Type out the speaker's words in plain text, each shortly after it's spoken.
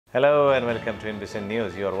Hello and welcome to INBCN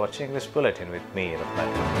News. You are watching this bulletin with me, repute.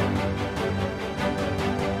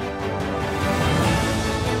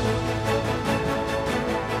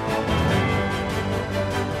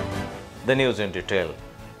 The news in detail.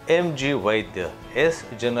 M.G. VIDHRBHA is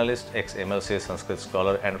journalist, ex-MLC Sanskrit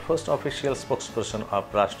scholar and first official spokesperson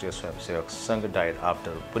of Rashtriya Swayamsevak Sangh died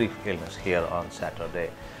after brief illness here on Saturday.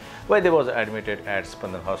 VIDHRBHA was admitted at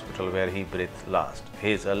Spandan Hospital where he breathed last.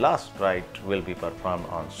 His last rite will be performed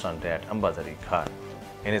on Sunday at Ambazari Ghat.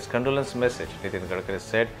 In his condolence message, Nitin Gadkari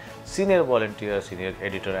said, "Senior volunteer, senior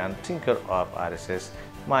editor and thinker of RSS,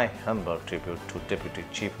 my humble tribute to Deputy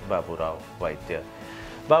Chief Babu Rao VIDHRBHA.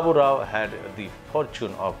 Babu Rao had the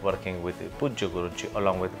fortune of working with Pujya Guruji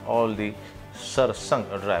along with all the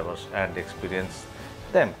Sangh drivers and experienced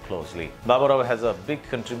them closely. Babu Rao has a big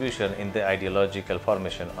contribution in the ideological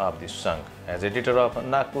formation of the Sangh. As editor of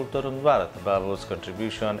Nagpur Tarun Bharat, Babu's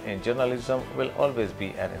contribution in journalism will always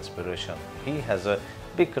be an inspiration. He has a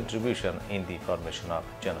big contribution in the formation of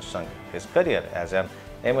Jana Sangh. His career as an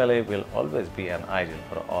MLA will always be an ideal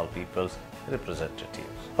for all people's representatives."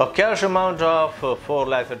 A cash amount of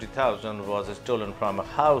 4,30,000 was stolen from a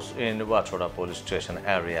house in VIDHRBHA police station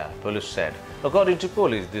area, police said. According to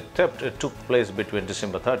police, the theft took place between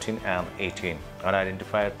December 13 and 18.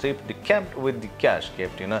 Unidentified thief decamped with the cash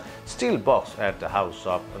kept in a steel box at the house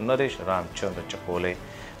of Naresh Ramchandra Chakole,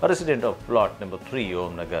 a resident of plot number 3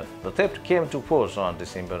 Om Nagar. The theft came to force on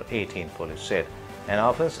December 18, police said. An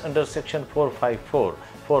offence under section 454,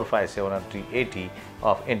 457 and 380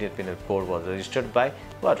 of Indian Penal Code was registered by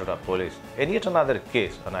VIDHRBHA police. In yet another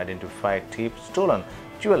case, unidentified thief stolen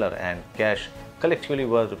jeweler and cash collectively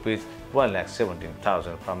worth rupees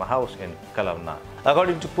 1,17,000 from a house in Kalavna.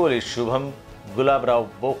 According to police, Shubham Gulabrao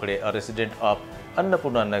Bokde, a resident of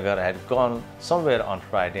Annapurna Nagar, had gone somewhere on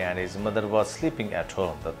Friday and his mother was sleeping at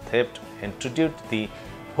home. The theft intruded the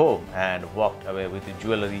home and walked away with the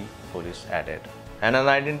jewelry, police added. An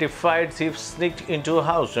unidentified thief sneaked into a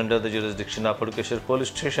house under the jurisdiction of Padukeshwar police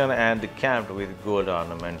station and decamped with gold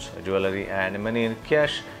ornaments, jewelry and money in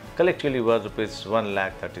cash, collectively worth rupees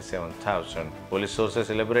 1,37,000. Police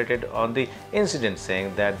sources elaborated on the incident,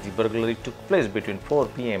 saying that the burglary took place between 4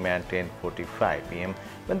 p.m. and 10:45 p.m.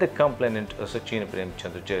 when the complainant Sachin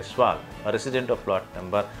Premchand Jaiswal, a resident of plot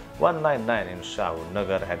number 199 in Shahu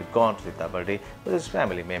Nagar, had gone to the Tabadi with his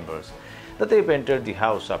family members. The thief entered the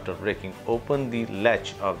house after breaking open the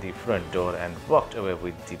latch of the front door and walked away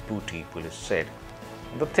with the booty, police said.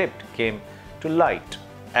 The theft came to light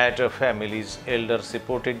at a family's elders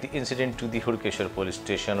reported the incident to the Hudkeshwar police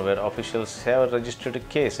station, where officials have registered a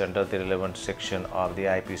case under the relevant section of the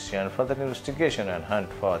IPC, further investigation and hunt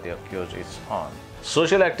for the accused is on.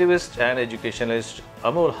 Social activist and educationalist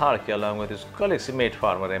Amol Harke, along with his colleagues, met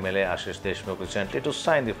former MLA Ashish Deshmukh recently to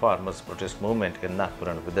sign the farmers' protest movement in Nagpur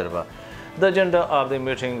and VIDHRBHA. The agenda of the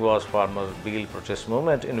meeting was farmers' bill protest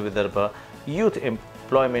movement in VIDHRBHA, youth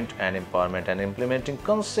employment and empowerment, and implementing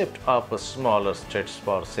concept of smaller states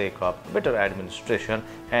for sake of better administration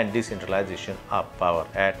and decentralization of power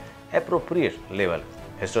at appropriate level.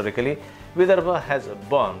 Historically, VIDHRBHA has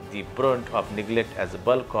borne the brunt of neglect as the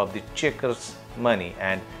bulk of the checkers' money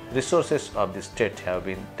and resources of the state have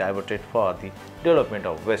been diverted for the development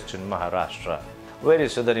of Western Maharashtra.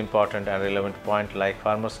 Various other important and relevant points like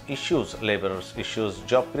farmers' issues, laborers' issues,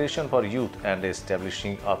 job creation for youth, and the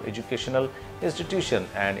establishing of educational institutions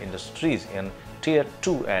and industries in Tier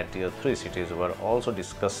 2 and Tier 3 cities were also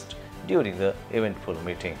discussed during the eventful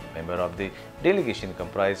meeting. Members of the delegation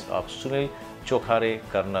comprised of Sunil Chokhare,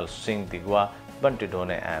 Colonel Singh Digwa, Banti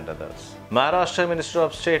Dhone and others. Maharashtra Minister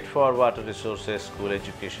of State for Water Resources, School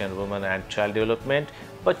Education, Women and Child Development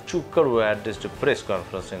Bachchu Kadru addressed a press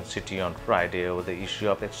conference in city on Friday over the issue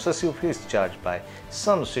of excessive fees charged by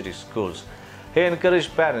some city schools. He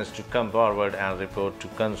encouraged parents to come forward and report to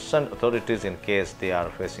concerned authorities in case they are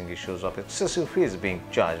facing issues of excessive fees being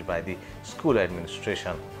charged by the school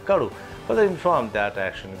administration. Kadru further informed that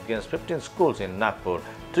action against 15 schools in Nagpur,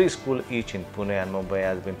 3 schools each in Pune and Mumbai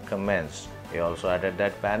has been commenced. He also added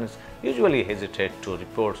that parents usually hesitate to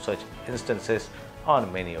report such instances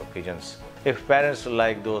on many occasions. If parents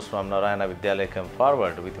like those from Narayana Vidyalaya come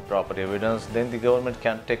forward with proper evidence, then the government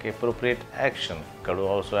can take appropriate action. Kadru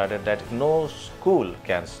also added that no school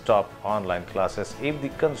can stop online classes if the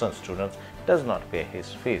concerned student does not pay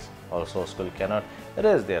his fees. Also, school cannot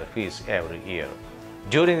raise their fees every year.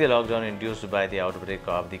 During the lockdown induced by the outbreak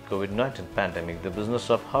of the COVID-19 pandemic, the business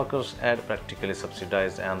of hawkers had practically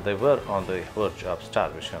subsidized and they were on the verge of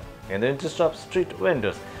starvation. In the interest of street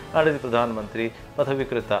vendors, under the Pradhan Mantri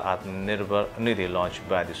Pathavikrita Atmanirbhar Nidhi launched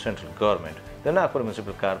by the central government, the Nagpur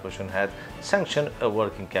Municipal Corporation has sanctioned a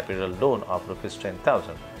working capital loan of Rs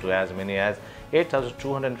 10,000 to as many as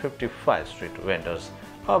 8,255 street vendors.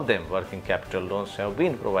 Of them, working capital loans have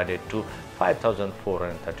been provided to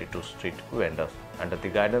 5,432 street vendors. Under the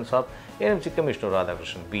guidance of INBCN Commissioner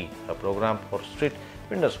Radhakrishnan B, a program for street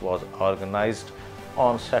vendors was organized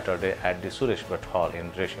on Saturday at the Suresh Bhatt Hall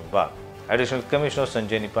in Reshim Bagh. Additional Commissioner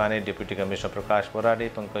Sanjay Nipane, Deputy Commissioner Prakash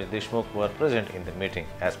Parade, Pankaj Deshmukh were present in the meeting.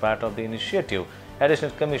 As part of the initiative,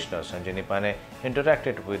 Additional Commissioner Sanjay Nipane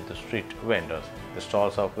interacted with the street vendors. The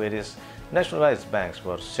stalls of various nationalized banks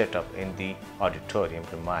were set up in the auditorium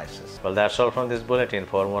premises. Well, that's all from this bulletin.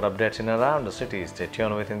 For more updates in and around the city, stay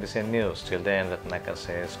tuned with INBCN News. Till then, Ratnakar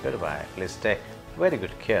says goodbye. Please take very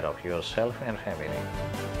good care of yourself and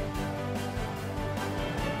family.